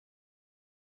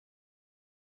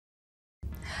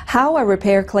How are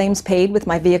repair claims paid with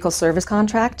my vehicle service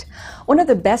contract? One of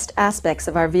the best aspects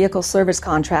of our vehicle service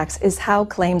contracts is how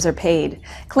claims are paid.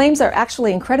 Claims are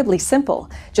actually incredibly simple.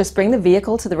 Just bring the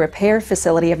vehicle to the repair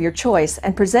facility of your choice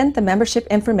and present the membership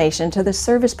information to the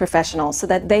service professional so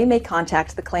that they may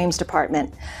contact the claims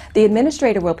department. The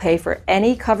administrator will pay for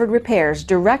any covered repairs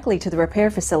directly to the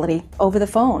repair facility over the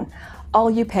phone. All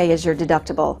you pay is your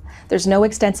deductible. There's no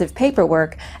extensive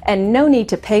paperwork and no need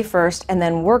to pay first and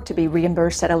then work to be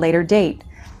reimbursed at a later date.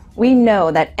 We know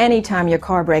that anytime your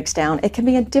car breaks down, it can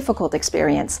be a difficult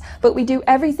experience, but we do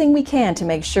everything we can to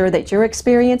make sure that your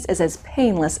experience is as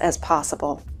painless as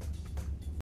possible.